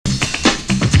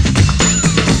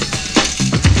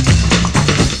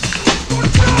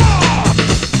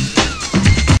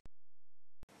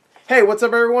Hey, what's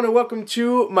up everyone, and welcome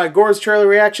to my Gors trailer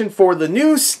reaction for the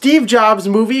new Steve Jobs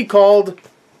movie called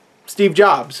Steve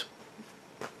Jobs.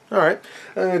 Alright,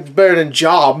 it's better than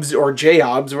Jobs or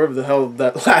J-Obs, whatever the hell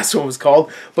that last one was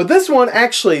called. But this one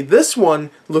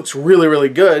looks really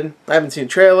good. I haven't seen a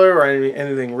trailer or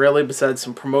anything really besides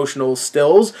some promotional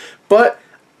stills, but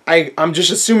I'm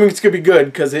just assuming it's going to be good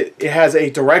because it has a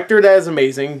director that is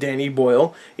amazing, Danny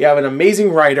Boyle. You have an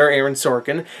amazing writer, Aaron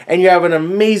Sorkin. And you have an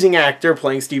amazing actor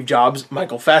playing Steve Jobs,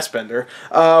 Michael Fassbender.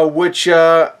 I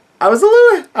wasn't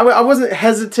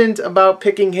hesitant about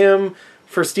picking him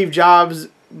for Steve Jobs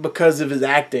because of his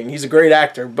acting. He's a great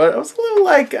actor. But I was a little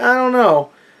like, I don't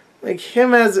know. Like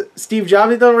him as Steve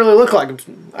Jobs, he doesn't really look like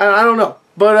him. I don't know.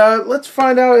 But let's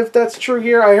find out if that's true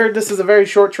here. I heard this is a very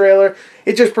short trailer.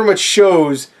 It just pretty much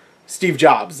shows Steve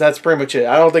Jobs. That's pretty much it.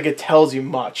 I don't think it tells you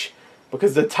much.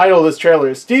 Because the title of this trailer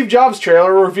is Steve Jobs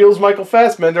trailer reveals Michael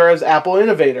Fassbender as Apple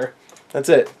innovator. That's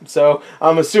it. So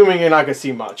I'm assuming you're not going to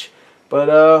see much. But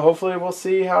hopefully we'll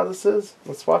see how this is.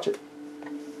 Let's watch it.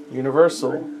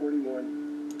 Universal.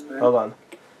 Hold on.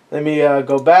 Let me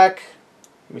go back.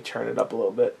 Let me turn it up a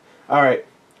little bit. Alright.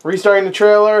 Restarting the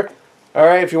trailer.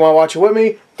 Alright, if you want to watch it with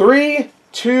me. 3,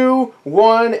 2,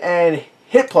 1, and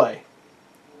hit play.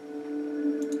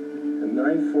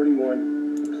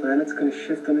 941, the planet's going to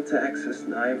shift on its axis,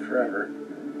 9 forever.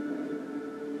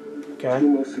 Okay. Two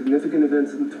most significant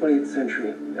events of the 20th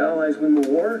century. The Allies win the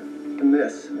war, and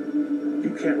this.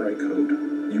 You can't write code.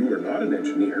 You are not an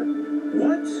engineer.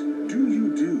 What do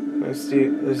you do?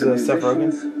 There's Seth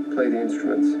Rogen. Play the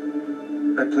instruments.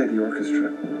 I play the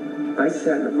orchestra. I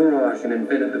sat in a garage and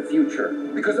invented the future.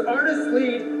 Because artists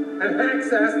lead, and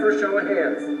hacks ask for a show of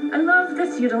hands. I love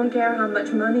that you don't care how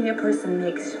much money a person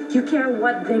makes. You care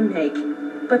what they make.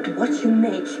 But what you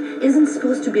make isn't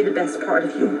supposed to be the best part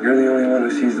of you. You're the only one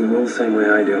who sees the world the same way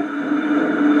I do.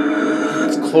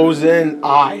 Let's close in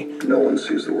eye. No one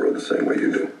sees the world the same way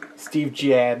you do. Steve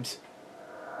Jobs.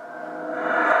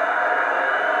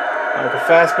 Michael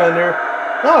Fassbender.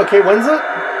 Oh, Kate Winslet.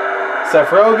 Seth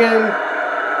Rogen.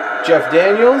 Jeff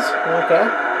Daniels. Okay.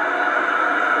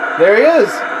 There he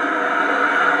is.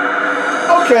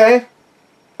 Okay.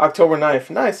 October 9th.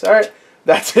 Nice. Alright.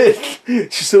 That's it.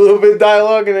 Just a little bit of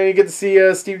dialogue and then you get to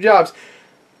see Steve Jobs.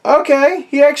 Okay.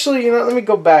 He actually, let me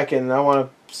go back in. I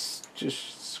want to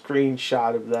just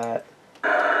screenshot of that.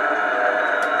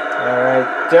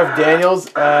 Alright. Jeff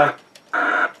Daniels. Yeah,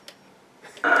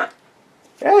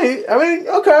 I mean,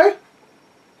 okay.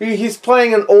 He's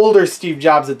playing an older Steve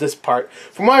Jobs at this part.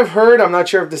 From what I've heard, I'm not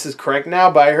sure if this is correct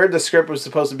now, but I heard the script was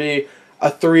supposed to be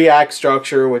a 3-act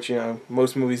structure, which,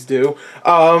 most movies do,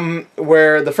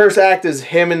 where the first act is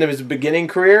him in his beginning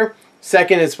career,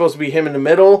 second is supposed to be him in the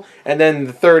middle, and then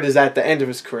the third is at the end of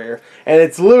his career. And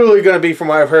it's literally going to be, from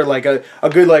what I've heard, like a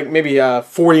good, like, maybe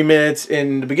 40 minutes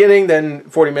in the beginning, then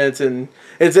 40 minutes in...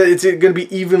 It's going to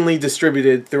be evenly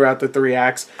distributed throughout the 3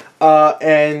 acts,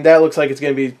 and that looks like it's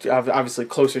going to be, obviously,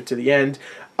 closer to the end.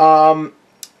 The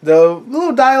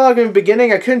little dialogue in the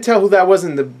beginning, I couldn't tell who that was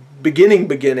in the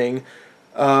beginning.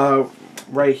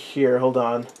 Right here, hold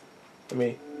on. Let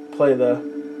me play the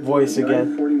voice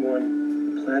again.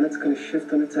 941, the planet's going to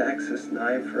shift on its axis,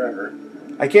 9 forever.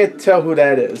 I can't tell who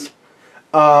that is.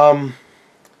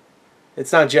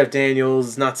 It's not Jeff Daniels,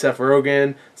 it's not Seth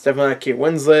Rogen, it's definitely not Kate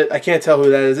Winslet. I can't tell who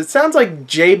that is. It sounds like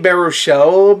Jay Baruchel a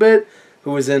little bit,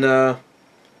 who was in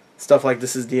stuff like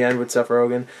This Is the End with Seth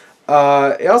Rogen.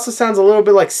 It also sounds a little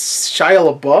bit like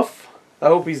Shia LaBeouf. I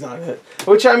hope he's not in it.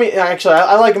 Which, I mean, actually,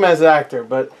 I like him as an actor,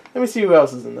 but let me see who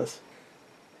else is in this.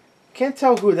 Can't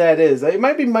tell who that is. It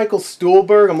might be Michael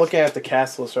Stuhlbarg. I'm looking at the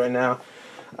cast list right now.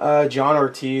 John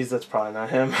Ortiz, that's probably not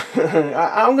him.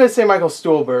 I'm going to say Michael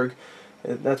Stuhlbarg.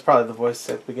 That's probably the voice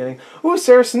at the beginning. Ooh,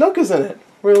 Sarah Snook is in it.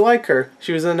 Really like her.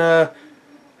 She was in, what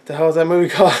the hell is that movie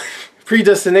called?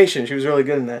 Predestination. She was really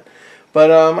good in that.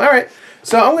 But, alright.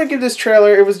 So I'm going to give this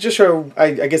trailer, it was just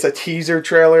I guess a teaser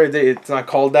trailer. It's not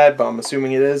called that, but I'm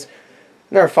assuming it is.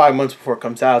 Another 5 months before it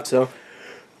comes out, so.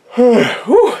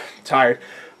 Whew, tired.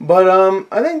 But,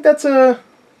 I think that's a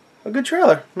good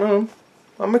trailer. I'm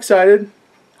excited.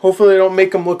 Hopefully they don't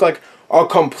make him look like a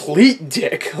complete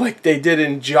dick like they did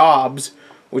in Jobs,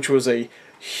 which was a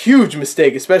huge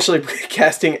mistake, especially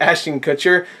casting Ashton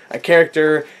Kutcher,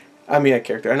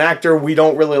 an actor we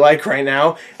don't really like right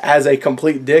now, as a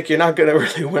complete dick. You're not going to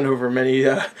really win over many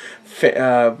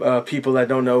people that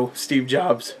don't know Steve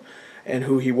Jobs and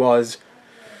who he was,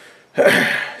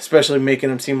 especially making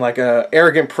him seem like a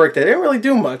arrogant prick that didn't really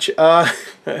do much.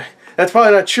 That's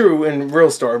probably not true in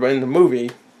real story, but in the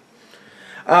movie.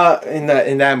 in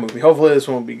that movie. Hopefully this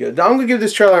one will be good. I'm gonna give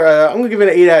this trailer. I'm gonna give it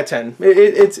an 8 out of 10.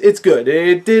 It's good.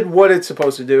 It did what it's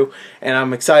supposed to do, and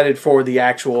I'm excited for the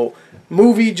actual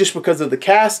movie just because of the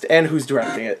cast and who's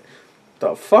directing it.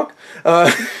 The fuck? I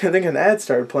think an ad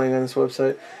started playing on this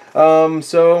website.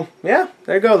 So yeah,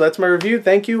 there you go. That's my review.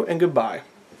 Thank you and goodbye.